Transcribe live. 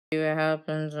See what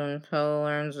happens when Poe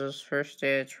learns his first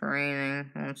day of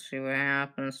training. Let's see what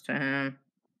happens to him.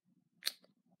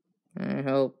 I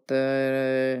hope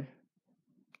that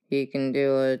he can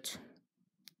do it.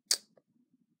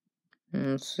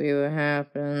 Let's see what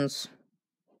happens.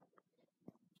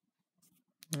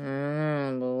 I don't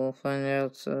know, but we'll find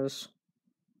out, sis.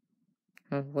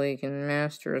 Hopefully he can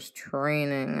master his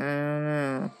training. I don't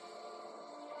know.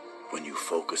 When you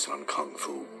focus on Kung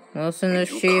Fu, Listen to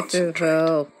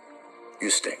Shifu. You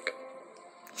stink.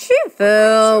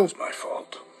 Shifu! It's my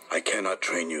fault. I cannot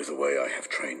train you the way I have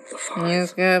trained the five.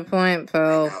 He's got a point,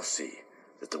 Poe. I now see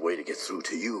that the way to get through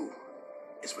to you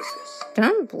is with this.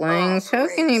 Dumplings? How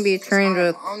can he be trained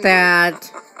with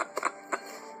that?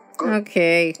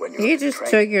 Okay, he just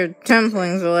took your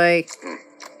dumplings away.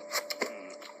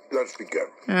 Let's begin.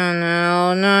 Oh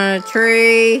no, not a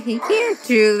tree. He can't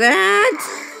do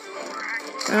that.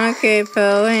 Okay,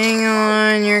 Poe, hang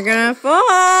on. You're gonna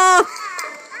fall.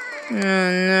 Oh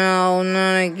no,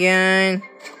 not again.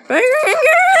 But you're gonna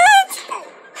get it!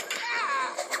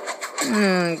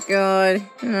 Oh god,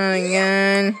 not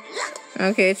again.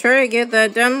 Okay, try to get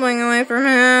that dumpling away from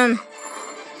him.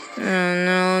 Oh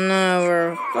no, not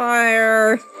over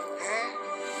fire.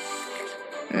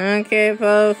 Okay,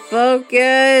 Poe,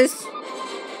 focus.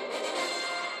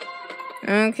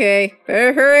 Okay,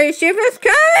 better hurry, Shifu's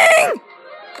coming!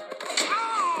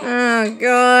 Oh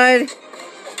god.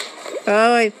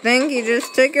 Oh, I think he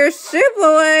just took your soup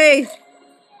away.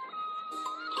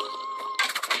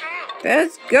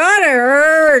 That's gotta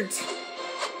hurt.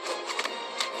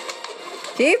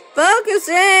 Keep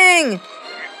focusing.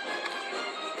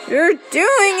 You're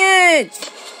doing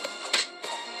it.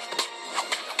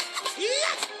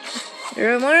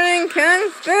 You're learning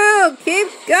Kung Fu. Keep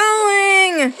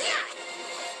going.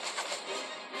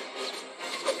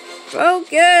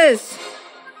 Focus.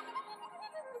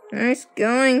 Nice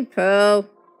going, Poe.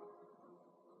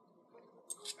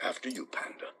 After you,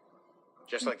 Panda.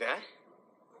 Just like that?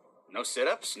 No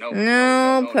sit-ups?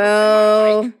 No,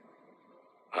 Poe.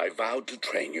 I vowed to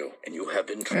train you, and you have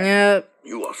been trained. Yep.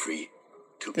 You are free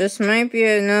to... This might be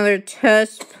another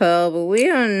test, Poe, but we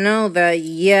don't know that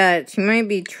yet. He might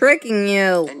be tricking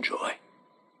you. Enjoy.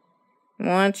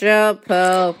 Watch out,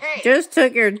 Poe. Hey. Just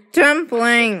took your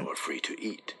dumpling. You are free to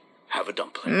eat. Have a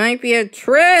dumpling. It might be a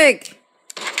trick.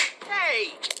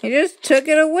 Hey! He just took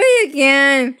it away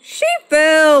again.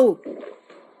 Shifu!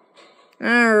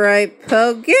 Alright,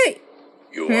 Poe, get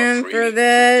him for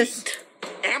this.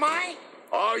 Am I?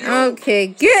 Are you? Okay,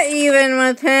 get even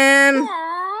with him.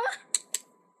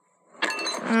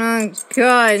 Oh,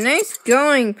 God. Nice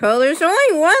going, Poe. There's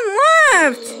only one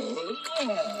left.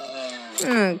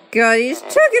 Oh, God. He just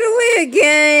took it away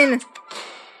again.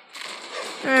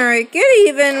 Alright, get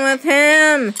even with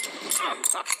him.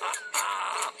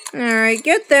 Alright,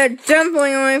 get that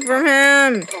dumpling away from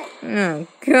him. Oh,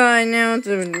 God. Now it's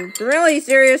a really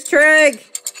serious trick.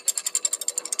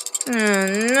 Oh,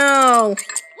 no.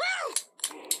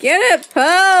 Get it,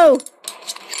 Poe!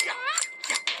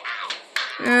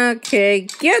 Okay,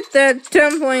 get that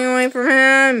dumpling away from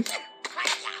him!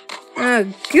 Oh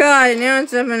god, now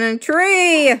it's up in a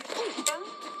tree!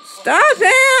 Stop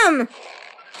him!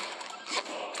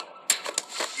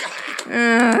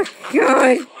 Oh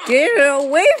god, get it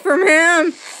away from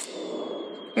him!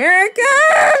 Here it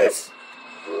comes!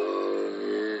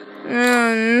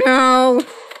 Oh no!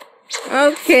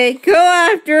 Okay, go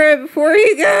after it before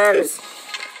he comes!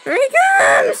 Here he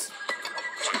comes!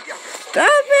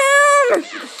 Stop him!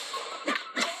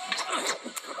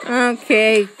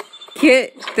 Okay,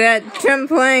 get that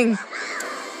dumpling.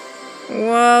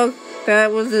 Whoa,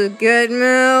 that was a good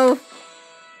move.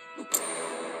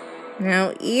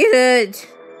 Now eat it.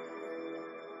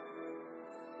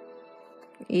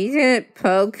 Eat it,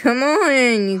 Poe. Come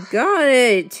on, you got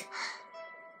it.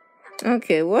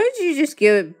 Okay, why did you just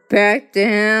give it back to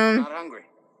him? Not hungry.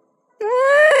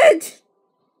 What?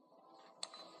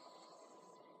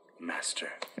 Master.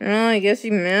 Well, I guess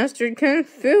you mastered Kung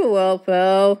Fu well,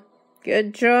 Poe.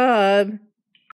 Good job.